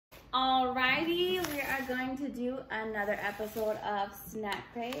Alrighty, we are going to do another episode of Snack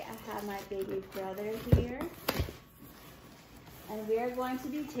Pay. I have my baby brother here. And we are going to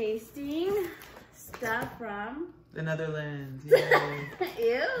be tasting stuff from the Netherlands. Yay.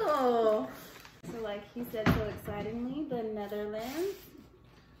 Ew. So like he said so excitingly, the Netherlands.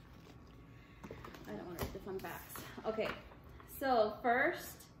 I don't want to read the fun facts. Okay, so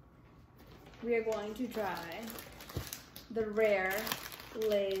first we are going to try the rare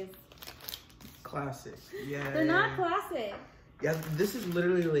Lay's. Classic. Yeah. They're not classic. Yeah, this is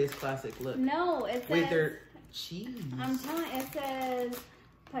literally Lay's classic. Look. No, it says. Wait, they're cheese. I'm telling you, it says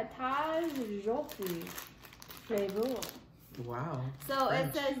patage jockey flavor. Wow. So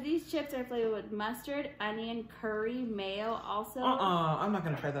French. it says these chips are flavored with mustard, onion, curry, mayo, also I'm not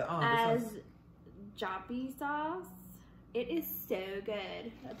gonna try that. as joppy sauce. It is so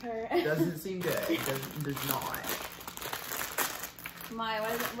good. Doesn't seem good. It does not. My,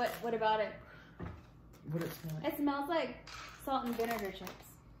 what is it? What about it? What it smell like? It smells like salt and vinegar chips.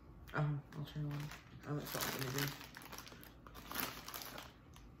 I'll try one. I like salt and vinegar.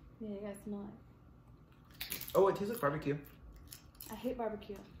 Yeah, you guys smell it. Oh, it tastes like barbecue. I hate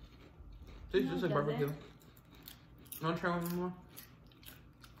barbecue. It tastes just like doesn't. barbecue. You wanna try one more?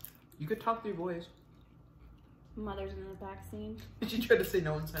 You could talk through your voice. Mother's in the back scene. She tried to say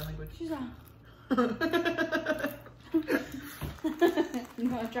no in sign language. She's like, you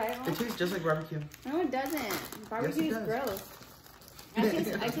want to try it? It tastes just like barbecue. No, it doesn't. Barbecue is does. gross. I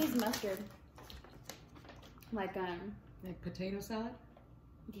taste mustard. Like potato salad?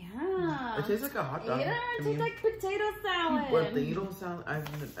 yeah. It tastes like a hot dog. Yeah, it to tastes me. like potato salad. Potato salad. I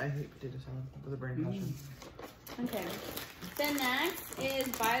hate potato salad with a brain passion. Okay. The next is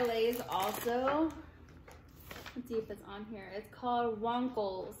by Lay's also. Let's see if it's on here. It's called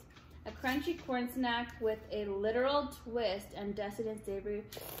Wonkles. A crunchy corn snack with a literal twist and decadent savory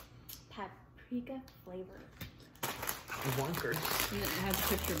paprika flavor. Wonkers. And it has a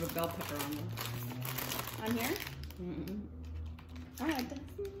picture of a bell pepper on them. On here? Mm-mm. Oh, it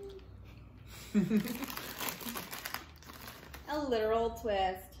does. A literal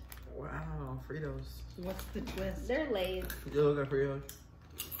twist. Wow, Fritos. What's the twist? They're Lay's. You look at Fritos.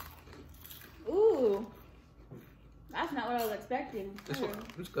 Ooh. That's not what I was expecting.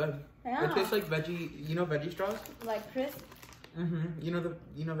 It's good. Yeah. It tastes like veggie. You know veggie straws? Like crisp. You know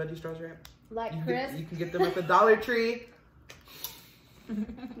veggie straws, right? Like You crisp. can get them at the Dollar Tree.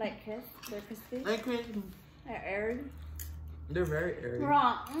 Like crisp. They're crispy. Like crispy. They're aired. They're very airy.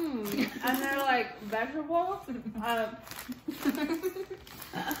 Raw. And they're like vegetables. Oh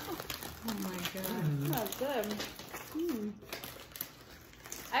my god. That's good.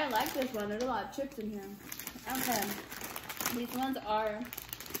 I like this one. There's a lot of chips in here. Okay. These ones are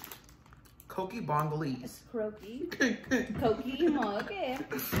Cokie Bongolese. croaky. Cokie. Okay.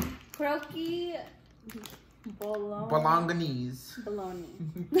 Croaky bologna. Bolognese. Bologna.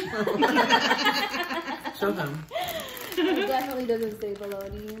 Show them. It definitely doesn't say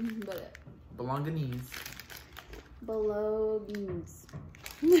bologna, but Bolognese. Bolognese.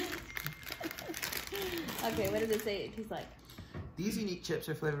 Okay, what does it say it tastes like? These unique chips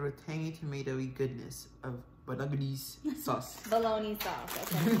are flavored with tangy tomatoey goodness of Bolognese sauce. Bologna sauce,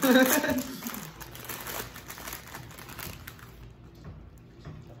 okay.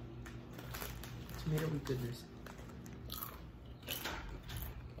 Tomatoey goodness.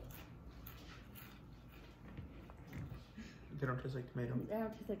 They don't taste like tomato. They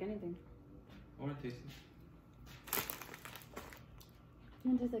don't taste like anything. I want to taste it. They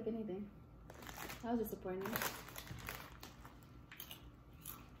don't taste like anything. That was disappointing.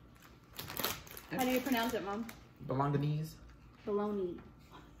 How do you pronounce it, Mom? Bolognese. Bologna.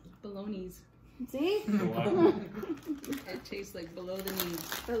 Bologna's. See? It tastes like below the knees.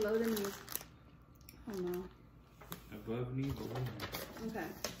 Below the knees. Oh no. Above knee, below knee. Okay.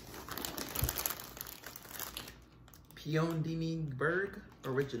 Piondenberg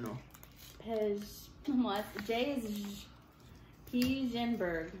original. What? J is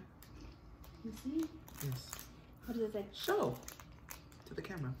Pijenberg. You see? Yes. What does it say? Show to the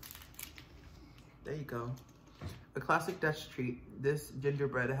camera. There you go. A classic Dutch treat. This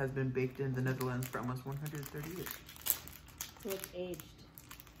gingerbread has been baked in the Netherlands for almost 130 years. So it's aged.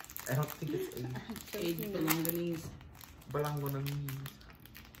 I don't think it's aged. Aged Bolognese. Bolognese.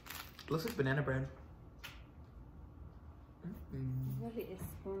 Looks like banana bread. Really is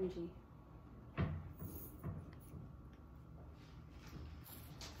spongy.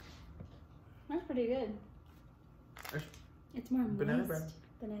 That's pretty good. It's more Banana moist bread.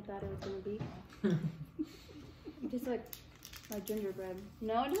 than I thought it was gonna be. Just like gingerbread.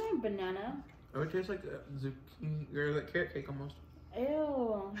 No, it doesn't have banana. It would taste like zucchini or like carrot cake almost.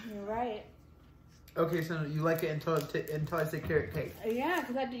 Ew, you're right. Okay, so you like it until I say carrot cake. Yeah,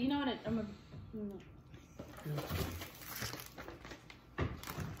 because you know what? I'm a.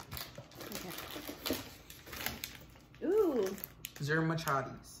 Okay. Ooh,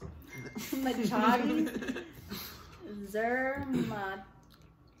 Zermachadis. Machadi.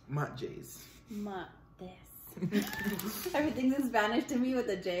 Matjays. Everything's in Spanish to me with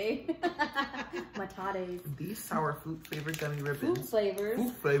a J. Matades. These sour fruit flavored gummy Food ribbons. flavors.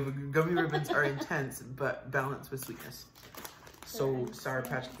 Fruit flavored gummy ribbons are intense but balanced with sweetness. So Very Sour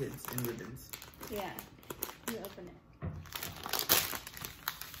Patch intense. Kids and ribbons. Yeah. You open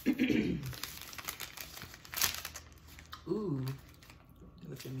it. Ooh.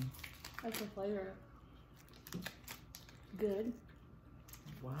 Look at me. That's the flavor. Good.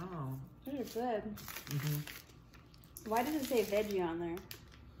 Wow. Those are good. Mm-hmm. Why does it say veggie on there?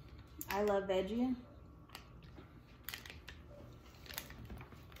 I love veggie.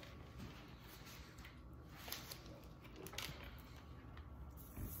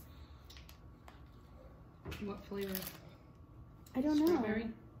 What flavor? I don't know. Strawberry?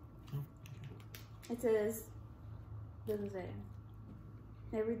 It says, doesn't say.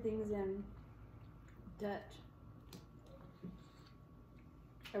 Everything's in Dutch.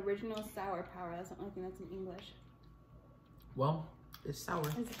 Original sour power. That's the only thing that's in English. Well, it's sour.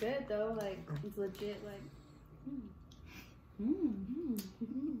 It's good though. Like it's legit. Like.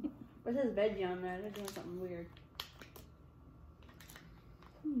 But it says veggie on there. They're doing something weird.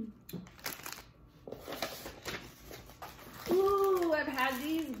 Ooh, I've had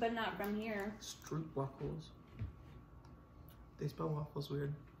these, but not from here. Street waffles. They spell waffles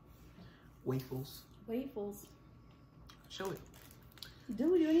weird. Waffles. Waffles. Show it.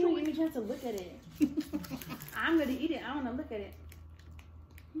 Dude, you don't even give me a chance to look at it. I'm gonna eat it. I wanna look at it.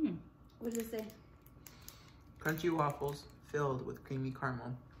 What does it say? Crunchy waffles filled with creamy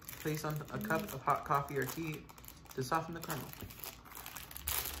caramel. Place on a cup of hot coffee or tea to soften the caramel.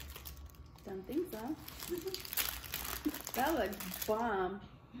 Don't think so. That looks bomb.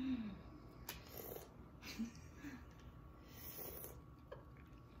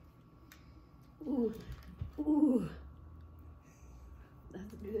 Ooh, ooh.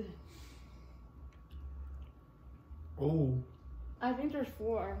 That's good. Oh. I think there's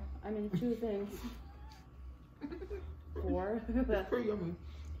 4. I mean, 2 things. 4. That's pretty yummy.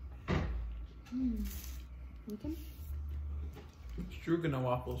 Okay. Strugano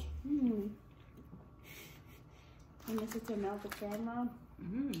waffles. I miss it to melt the caramel.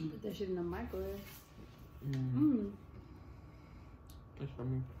 Put that shit in the microwave. That's for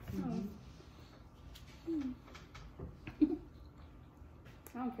me.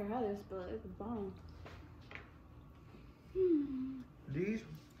 I don't care how they spill it. It's bomb. These.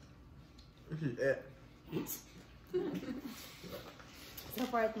 This is it. So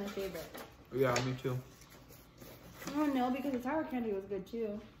far, it's my favorite. Yeah, me too. Oh no, because the sour candy was good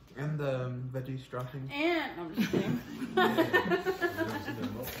too. And the veggie stuffing. And I'm just kidding.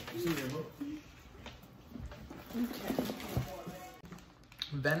 Okay.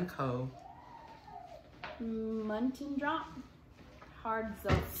 Venco. Muntin drop. Hard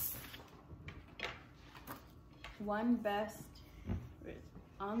Zos. One best.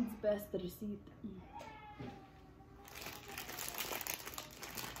 Ons best receipt.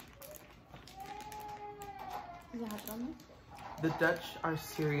 Is it hot on there? The Dutch are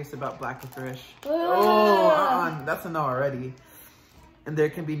serious about black licorice. Ah! That's a no already. And there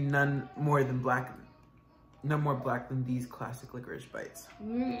can be none more black than these classic licorice bites.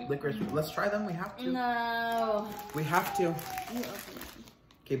 Licorice, let's try them, we have to. No. We have to. You open it.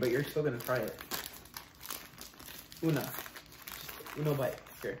 Okay, but you're still gonna try it. Uno bite,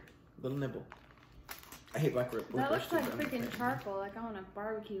 here, little nibble. I hate black licorice. That looks too, like but I'm freaking okay. charcoal. Like I want to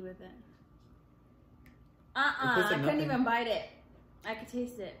barbecue with it. It I tastes like couldn't nothing. even bite it. I could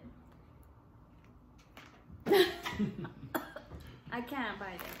taste it. I can't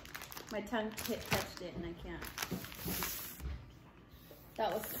bite it. My tongue touched it and I can't.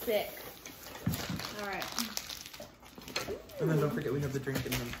 That was sick. All right. And then don't forget we have the drink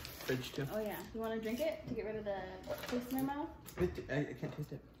in the fridge too. Oh yeah. You want to drink it to get rid of the taste in my mouth? I can't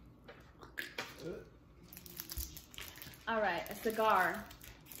taste it. All right. A cigar.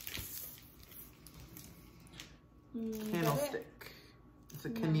 Candlestick. It's a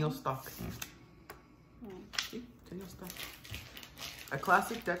Keneel stock. Oh. See? Keneel stock. A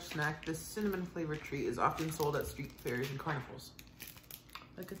classic Dutch snack, this cinnamon flavored treat is often sold at street fairs and carnivals.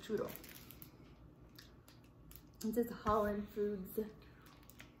 Like a churro. It says Holland Foods.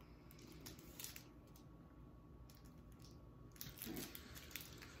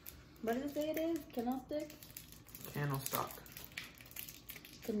 What does it say it is? Candlestick? Candle stock.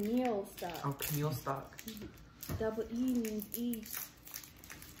 Camille stock. Oh, Camille stock. Double E means E.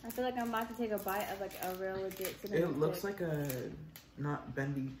 I feel like I'm about to take a bite of like a real legit cinnamon It looks stick. like a not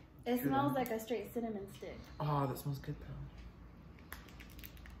bendy. It True. smells like a straight cinnamon stick. Oh, that smells good though.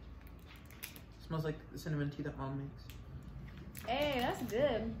 Smells like the cinnamon tea that mom makes. Hey, that's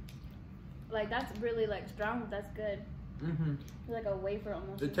good. Like that's really like strong. That's good. Mm-hmm. It's like a wafer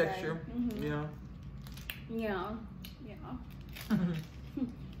almost. The inside. texture. Mhm. Yeah. Yeah. Yeah.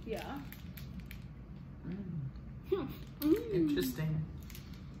 Yeah. Mm. Interesting.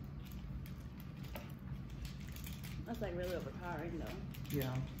 That's like really overpowering though.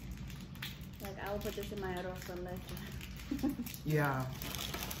 Yeah. Like I will put this in my arroz con leche. Yeah.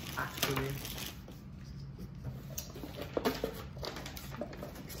 Actually.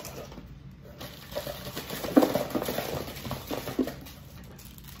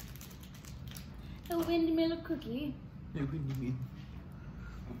 A windmill cookie. What do you mean?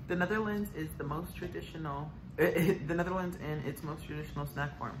 The Netherlands is the most traditional. The Netherlands in its most traditional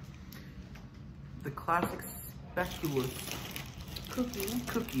snack form. The classic speculous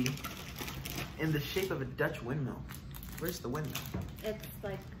cookie in the shape of a Dutch windmill. Where's the windmill? It's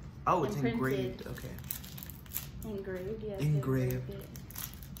like Oh, it's imprinted. engraved. Okay. Engraved, yes. Engraved. It.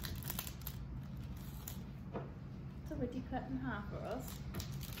 So what you cut in half for us?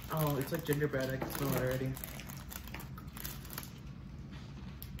 Oh, it's like gingerbread. I can smell it already.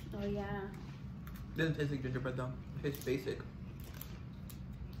 Oh yeah. Doesn't taste like gingerbread though. It tastes basic.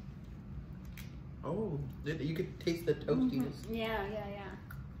 Oh, you could taste the toastiness. Yeah, yeah, yeah.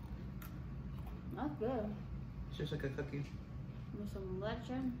 That's good. It's just like a cookie. With some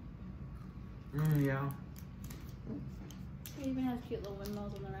leche. Yeah. It even has cute little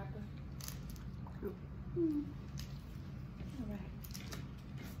windmills on the wrapper. Cool. Alright.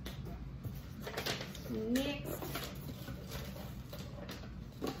 Next.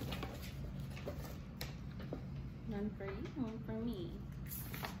 None for you, one for me.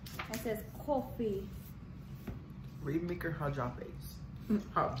 It says coffee. Rainmaker Hojapes.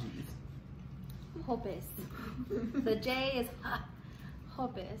 Hobbies. Hopis. The J is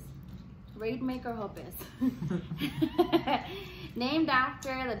Hopis. Raidmaker Hopis. Named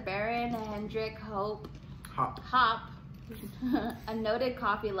after the Baron Hendrik Hop, a noted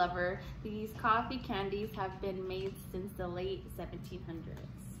coffee lover. These coffee candies have been made since the late 1700s.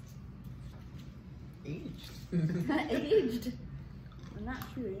 Aged. Aged. I'm not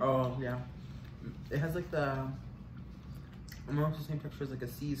sure. Oh, yeah. It has like the almost the same texture as like a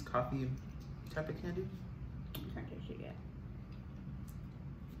C's coffee type of candy. I'm trying to taste it yet.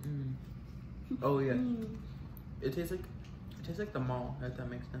 Oh yeah. It tastes like the mall, if that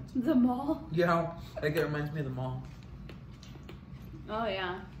makes sense. The mall? Yeah, like it reminds me of the mall. Oh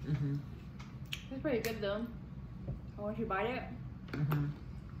yeah. Mm-hmm. It's pretty good though. Once you bite it. Mm-hmm.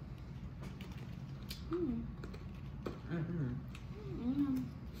 Mm. Mm-hmm. Mm.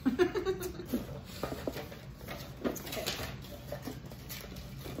 Okay.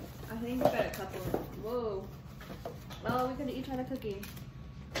 I think we got a couple. Whoa. Oh, we could each had a cookie.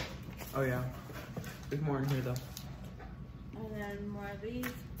 Oh yeah. There's more in here though. And then more of these.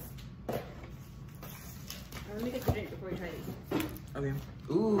 Let me get the drink before we try these. Okay.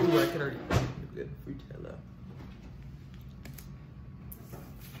 Ooh, I could already good Frutella.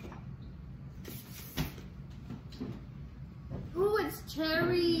 Ooh, it's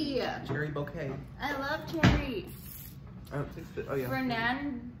cherry. Cherry bouquet. I love cherry. I don't think so. Oh yeah.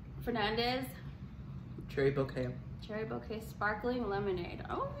 Fernandez Cherry bouquet. cherry bouquet sparkling lemonade.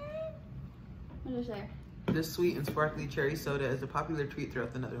 Okay. What does it say? This sweet and sparkly cherry soda is a popular treat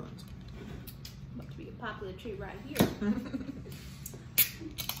throughout the Netherlands. About to be a popular treat right here.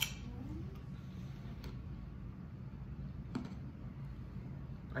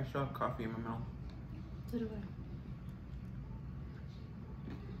 I still have coffee in my mouth. So do I.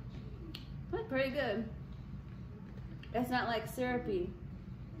 That's pretty good. It's not like syrupy,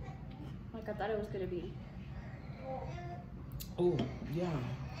 like I thought it was gonna be. Oh, yeah.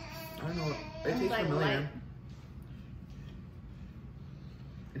 I don't know. It It's tastes like familiar. light.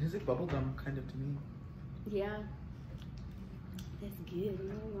 It tastes like bubblegum, kind of, to me. Yeah. That's good.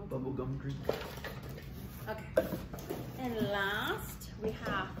 Bubblegum drink. Okay. And last, we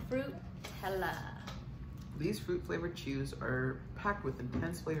have Frutella. These fruit-flavored chews are packed with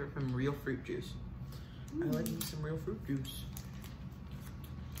intense flavor from real fruit juice. I like me some real fruit juice.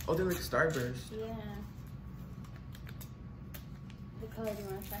 Oh, they're like Starburst. Yeah. The color do you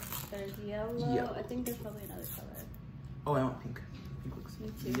want to try? There's yellow. Yellow. I think there's probably another color. Oh, I want pink. Pink looks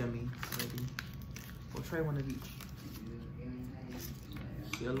Me too. yummy already. We'll try one of each.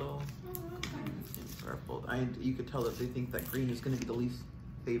 Yellow. Purple. You could tell that they think that green is going to be the least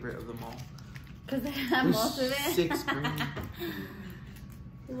favorite of them all. Because they have There's most of it. 6 green.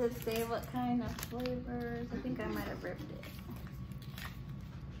 Does it say what kind of flavors? I think I might have ripped it.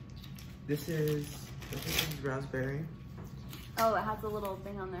 This is raspberry. Oh, it has a little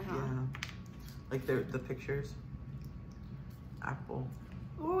thing on there, huh? Yeah. Like the pictures. Apple.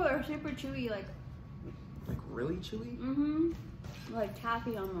 Ooh, they're super chewy, like. Like really chewy? Mm-hmm. Like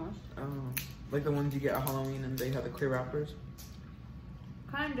taffy almost. Oh. Like the ones you get at Halloween and they have the clear wrappers?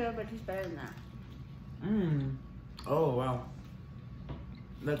 Kind of, but just better than that. Mmm. Oh, wow.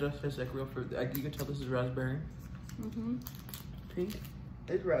 That just tastes like real fruit. Like, you can tell this is raspberry. Mm-hmm. Pink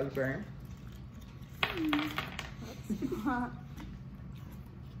is raspberry.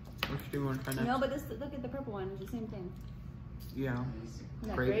 Which do you want to try next? No, but this, look at the purple one. It's the same thing. Yeah. Isn't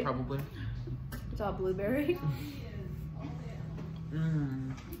that Grape, great? probably. It's all blueberry.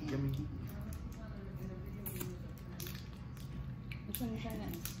 Mmm. Yummy. Which one are you trying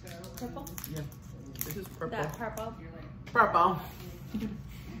next? Purple? Yeah. This is purple. That purple. Purple.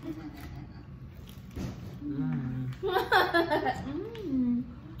 Mmm. mm.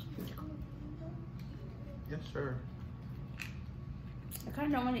 Yes, sir. I kind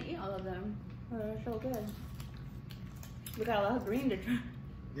of don't want to eat all of them. Oh, they're so good. We got a lot of green to try.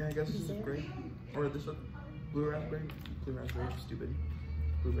 Yeah, I guess this is See it? great. Or this one, blue raspberry. Blue raspberry, stupid.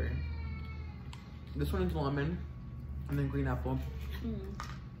 Blueberry. This one is lemon, and then green apple. Mm.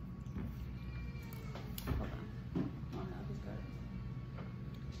 Hold on. Oh no, he's got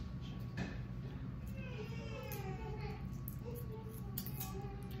it.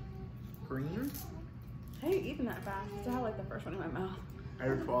 Green. How are you eating that fast? I still have like the first one in my mouth. I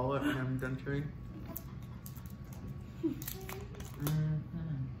just swallow it when I'm done chewing.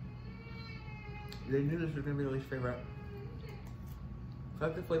 They knew this was gonna be their least favorite. I feel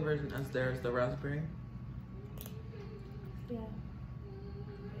like the flavor isn't as there as the raspberry. Yeah.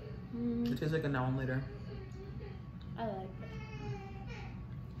 It tastes like a now and later. I like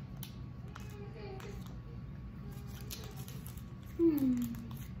it.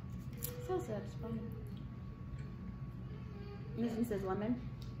 So satisfying. This one says lemon.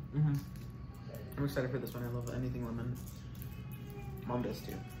 I'm excited for this one. I love anything lemon. Mom does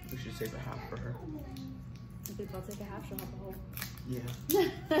too. We should save a half for her. If people take a half, she'll have a whole. Yeah.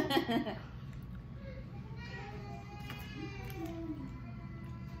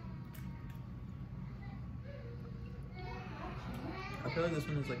 I feel like this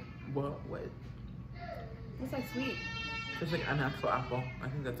one is like, what? It's like sweet. It's like an actual apple. I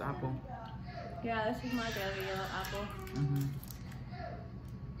think that's apple. Yeah, this is my yellow apple.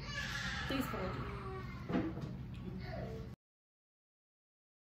 Please hold.